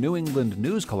 supporting the New England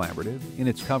News Collaborative in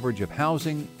its coverage of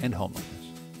housing and homelessness.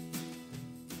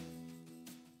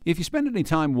 If you spend any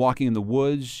time walking in the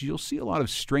woods, you'll see a lot of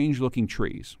strange-looking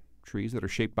trees that are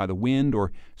shaped by the wind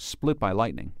or split by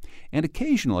lightning. And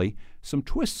occasionally, some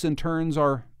twists and turns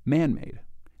are man-made.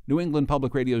 New England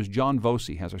Public Radio's John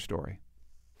Voci has our story.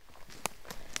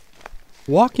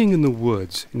 Walking in the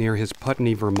woods near his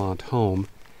Putney, Vermont home,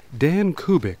 Dan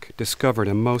Kubik discovered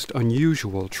a most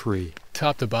unusual tree.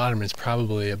 Top to bottom is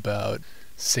probably about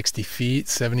 60 feet,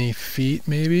 70 feet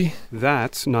maybe.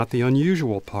 That's not the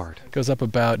unusual part. It goes up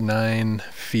about 9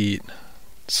 feet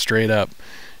straight up,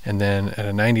 and then at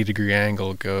a 90-degree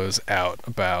angle goes out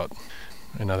about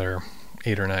another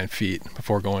 8 or 9 feet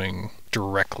before going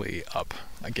directly up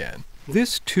again.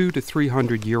 This 200 to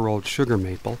 300-year-old sugar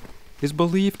maple is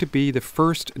believed to be the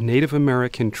first Native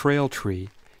American trail tree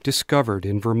discovered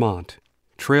in Vermont.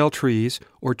 Trail trees,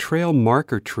 or trail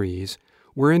marker trees,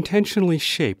 were intentionally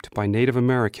shaped by Native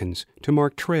Americans to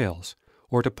mark trails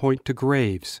or to point to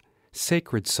graves,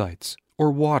 sacred sites, or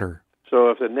water.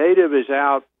 So if the native is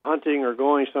out hunting or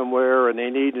going somewhere and they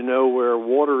need to know where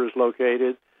water is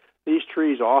located, these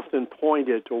trees often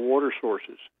pointed to water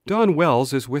sources. Don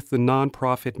Wells is with the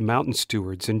nonprofit Mountain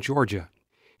Stewards in Georgia.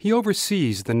 He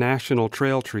oversees the National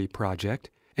Trail Tree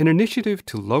Project, an initiative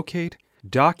to locate,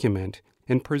 document,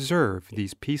 and preserve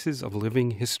these pieces of living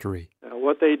history. Now,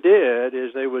 what they did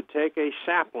is they would take a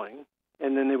sapling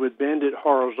and then they would bend it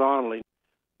horizontally,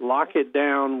 lock it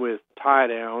down with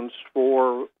tie-downs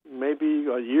for maybe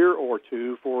a year or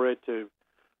two for it to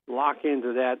lock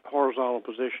into that horizontal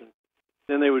position.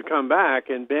 Then they would come back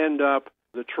and bend up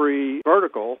the tree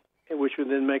vertical, which would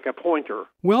then make a pointer.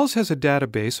 Wells has a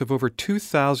database of over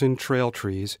 2,000 trail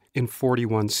trees in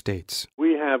 41 states.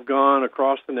 We have gone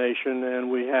across the nation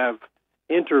and we have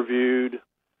interviewed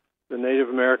the Native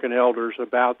American elders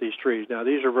about these trees. Now,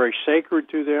 these are very sacred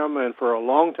to them, and for a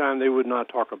long time they would not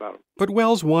talk about them. But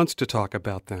Wells wants to talk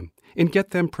about them and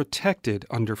get them protected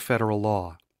under federal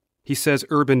law. He says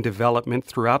urban development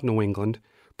throughout New England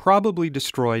probably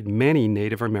destroyed many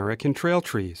Native American trail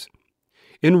trees.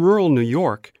 In rural New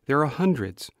York, there are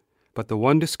hundreds, but the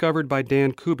one discovered by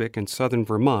Dan Kubik in southern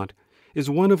Vermont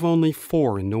is one of only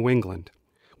 4 in New England,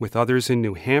 with others in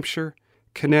New Hampshire,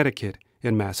 Connecticut,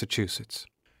 and Massachusetts.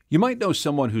 You might know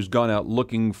someone who's gone out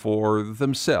looking for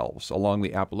themselves along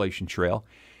the Appalachian Trail.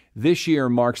 This year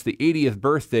marks the 80th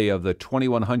birthday of the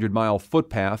 2,100-mile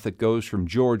footpath that goes from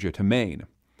Georgia to Maine.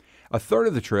 A third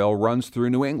of the trail runs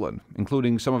through New England,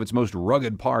 including some of its most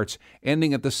rugged parts,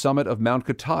 ending at the summit of Mount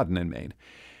Katahdin in Maine.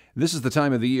 This is the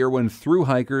time of the year when thru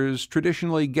hikers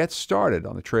traditionally get started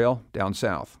on the trail down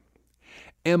south.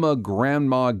 Emma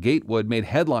Grandma Gatewood made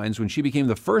headlines when she became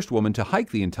the first woman to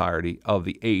hike the entirety of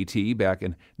the AT back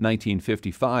in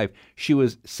 1955. She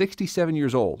was 67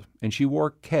 years old, and she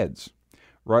wore Keds.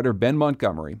 Writer Ben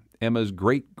Montgomery, Emma's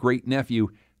great-great-nephew,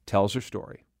 tells her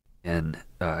story. In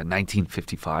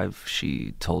 1955,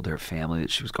 she told her family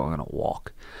that she was going on a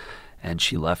walk, and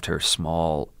she left her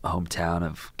small hometown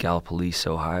of Gallipolis,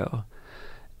 Ohio,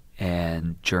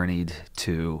 and journeyed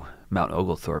to Mount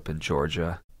Oglethorpe in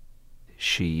Georgia.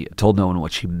 She told no one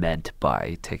what she meant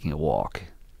by taking a walk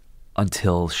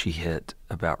until she hit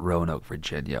about Roanoke,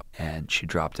 Virginia, and she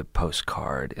dropped a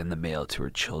postcard in the mail to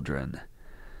her children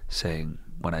saying,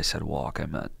 when I said walk, I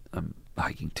meant I'm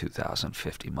hiking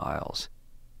 2,050 miles.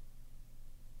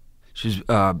 She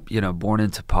was, born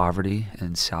into poverty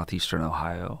in southeastern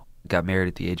Ohio, got married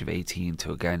at the age of 18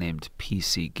 to a guy named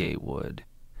P.C. Gatewood.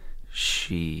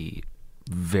 She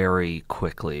very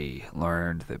quickly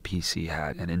learned that P.C.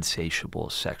 had an insatiable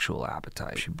sexual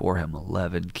appetite. She bore him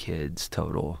 11 kids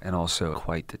total, and also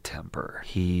quite the temper.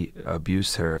 He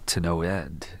abused her to no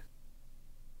end.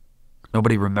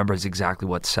 Nobody remembers exactly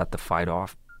what set the fight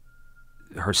off.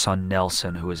 Her son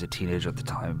Nelson, who was a teenager at the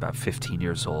time, about 15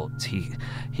 years old,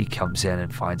 he comes in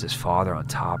and finds his father on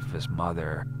top of his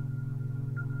mother.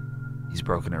 He's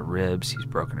broken her ribs, he's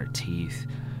broken her teeth.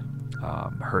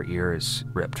 Her ear is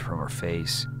ripped from her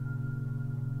face.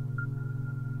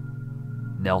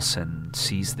 Nelson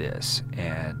sees this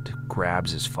and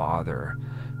grabs his father,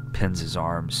 pins his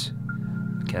arms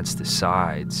against his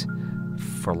sides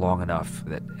for long enough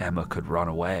that Emma could run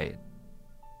away.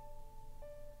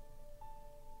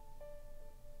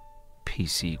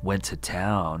 PC went to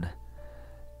town,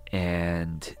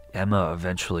 and Emma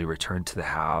eventually returned to the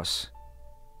house.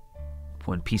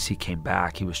 When PC came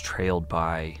back, he was trailed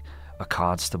by a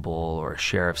constable or a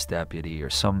sheriff's deputy or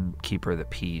some keeper of the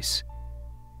peace.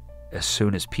 As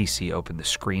soon as PC opened the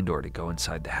screen door to go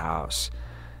inside the house,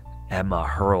 Emma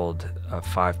hurled a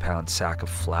 5-pound sack of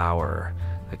flour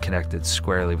that connected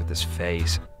squarely with his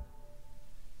face.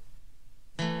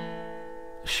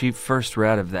 She first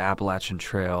read of the Appalachian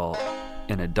Trail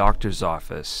in a doctor's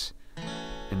office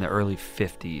in the early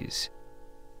 50s.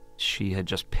 She had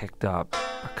just picked up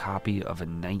a copy of a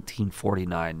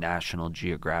 1949 National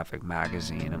Geographic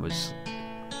magazine. It was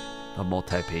a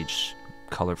multi-page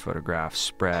color photograph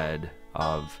spread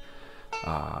of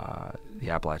the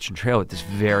Appalachian Trail with this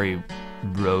very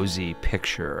rosy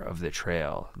picture of the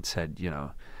trail, and said,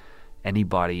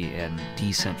 anybody in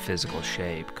decent physical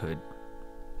shape could,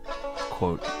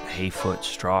 quote, hayfoot,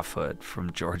 strawfoot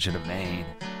from Georgia to Maine.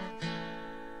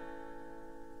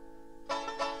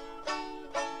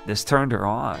 This turned her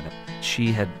on.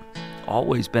 She had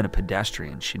always been a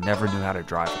pedestrian. She never knew how to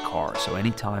drive a car. So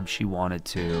anytime she wanted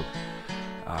to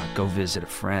go visit a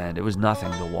friend, it was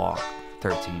nothing to walk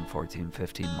 13, 14,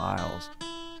 15 miles.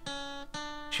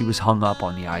 She was hung up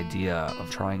on the idea of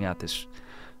trying out this,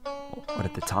 what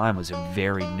at the time was a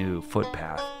very new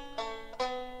footpath.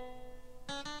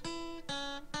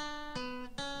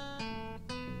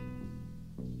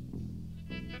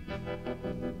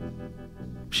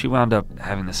 She wound up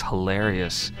having this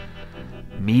hilarious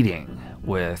meeting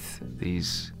with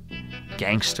these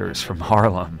gangsters from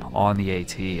Harlem on the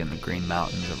AT in the Green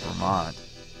Mountains of Vermont.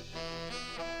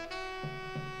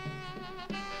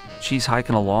 She's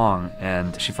hiking along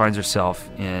and she finds herself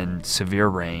in severe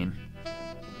rain.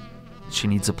 She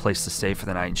needs a place to stay for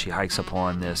the night, and she hikes up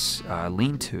on this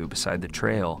lean-to beside the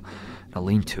trail. A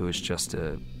lean-to is just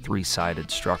a 3-sided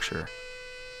structure.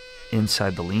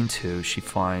 Inside the lean-to, she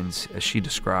finds, as she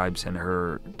describes in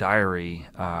her diary,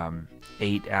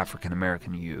 8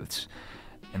 African-American youths,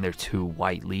 and they're 2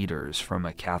 white leaders from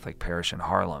a Catholic parish in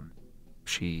Harlem.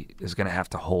 She is going to have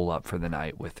to hole up for the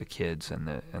night with the kids and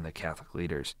the Catholic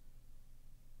leaders.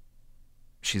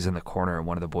 She's in the corner, and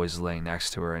one of the boys is laying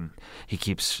next to her, and he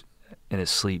keeps, in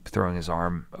his sleep, throwing his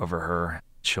arm over her.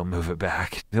 She'll move it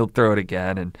back. He'll throw it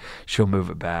again, and she'll move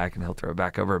it back, and he'll throw it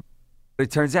back over. It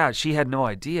turns out she had no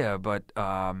idea, but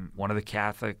one of the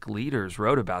Catholic leaders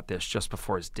wrote about this just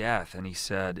before his death, and he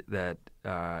said that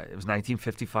it was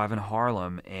 1955 in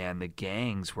Harlem, and the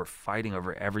gangs were fighting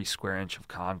over every square inch of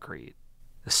concrete.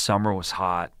 The summer was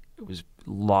hot. It was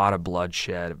a lot of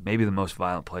bloodshed, maybe the most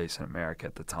violent place in America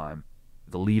at the time.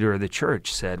 The leader of the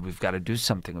church said, we've got to do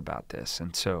something about this.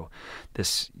 And so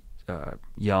this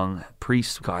young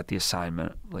priest got the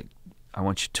assignment, like, I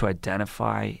want you to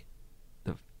identify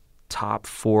top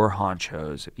 4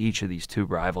 honchos of each of these 2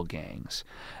 rival gangs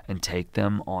and take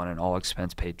them on an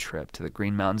all-expense-paid trip to the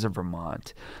Green Mountains of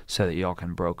Vermont so that y'all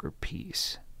can broker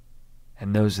peace.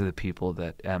 And those are the people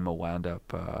that Emma wound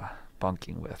up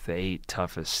bunking with, the 8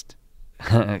 toughest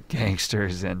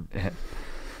gangsters in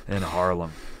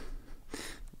Harlem.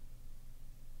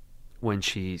 When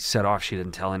she set off, she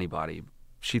didn't tell anybody.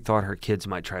 She thought her kids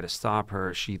might try to stop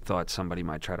her. She thought somebody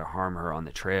might try to harm her on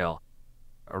the trail.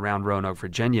 Around Roanoke,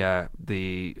 Virginia,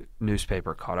 the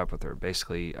newspaper caught up with her.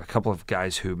 Basically, a couple of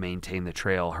guys who maintained the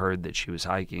trail heard that she was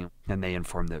hiking, and they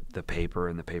informed the paper,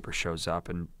 and the paper shows up,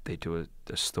 and they do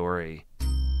a story.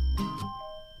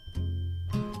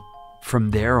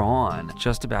 From there on,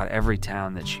 just about every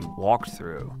town that she walked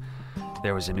through,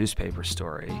 there was a newspaper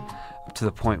story, to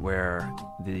the point where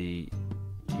the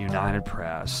United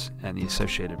Press and the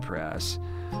Associated Press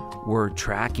were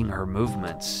tracking her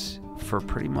movements for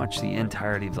pretty much the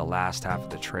entirety of the last half of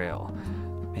the trail,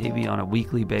 maybe on a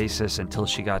weekly basis until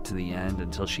she got to the end,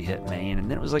 until she hit Maine. And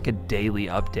then it was like a daily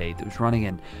update that was running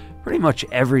in pretty much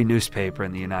every newspaper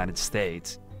in the United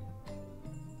States.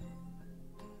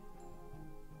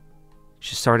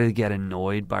 She started to get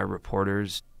annoyed by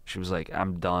reporters. She was like,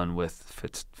 I'm done with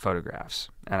photographs.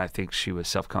 And I think she was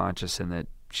self-conscious in that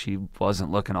she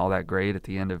wasn't looking all that great at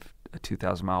the end of a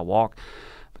 2,000-mile walk.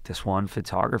 But this one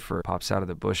photographer pops out of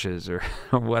the bushes or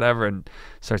whatever and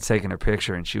starts taking her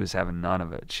picture, and she was having none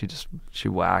of it. She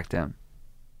whacked him.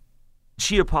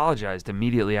 She apologized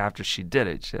immediately after she did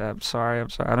it. She said, I'm sorry,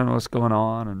 I don't know what's going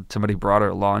on. And somebody brought her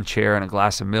a lawn chair and a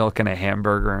glass of milk and a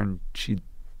hamburger, and she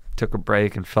took a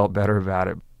break and felt better about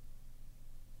it.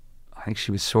 I think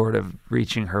she was sort of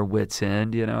reaching her wit's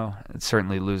end, and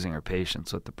certainly losing her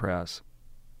patience with the press.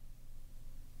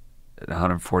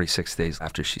 146 days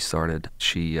after she started,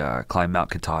 she climbed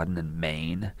Mount Katahdin in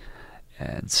Maine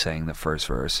and sang the first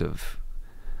verse of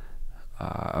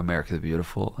America the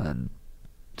Beautiful and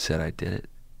said, I did it.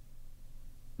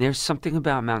 There's something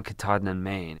about Mount Katahdin in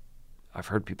Maine. I've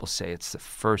heard people say it's the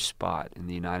first spot in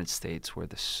the United States where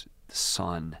the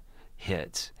sun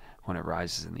hits when it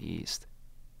rises in the east.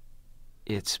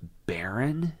 it's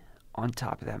barren on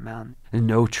top of that mountain.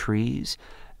 No trees,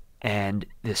 and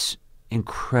this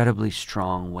incredibly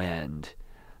strong wind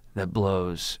that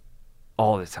blows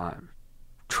all the time.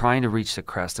 Trying to reach the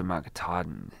crest of Mount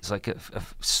Katahdin is like a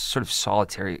sort of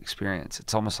solitary experience.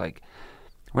 It's almost like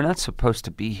we're not supposed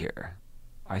to be here.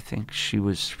 I think she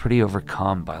was pretty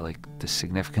overcome by like the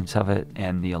significance of it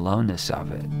and the aloneness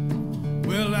of it.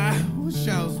 Well, I wish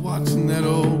I was watching that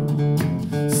old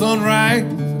sunrise,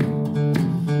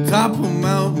 top of a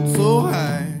mountain so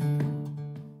high.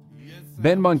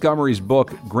 Ben Montgomery's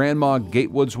book, Grandma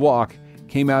Gatewood's Walk,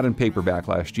 came out in paperback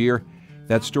last year.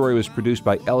 That story was produced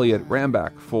by Elliot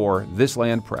Rambach for This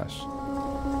Land Press.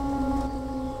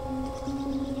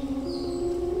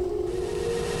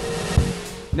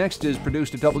 Next is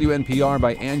produced at WNPR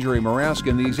by Andrea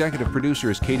Maraskin. The executive producer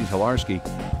is Katie Tolarski.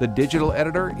 The digital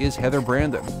editor is Heather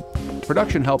Brandon.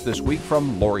 Production help this week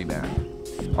from Lori Mack.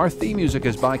 Our theme music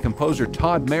is by composer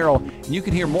Todd Merrill, and you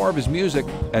can hear more of his music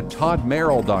at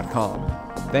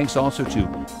toddmerrill.com. Thanks also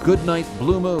to Goodnight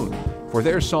Blue Moon for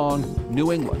their song,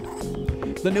 New England.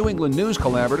 The New England News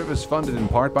Collaborative is funded in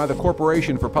part by the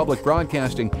Corporation for Public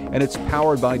Broadcasting, and it's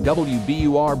powered by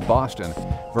WBUR Boston,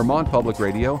 Vermont Public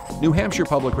Radio, New Hampshire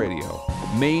Public Radio,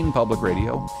 Maine Public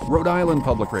Radio, Rhode Island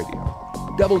Public Radio,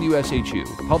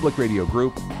 WSHU Public Radio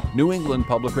Group, New England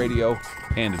Public Radio,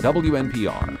 and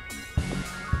WNPR.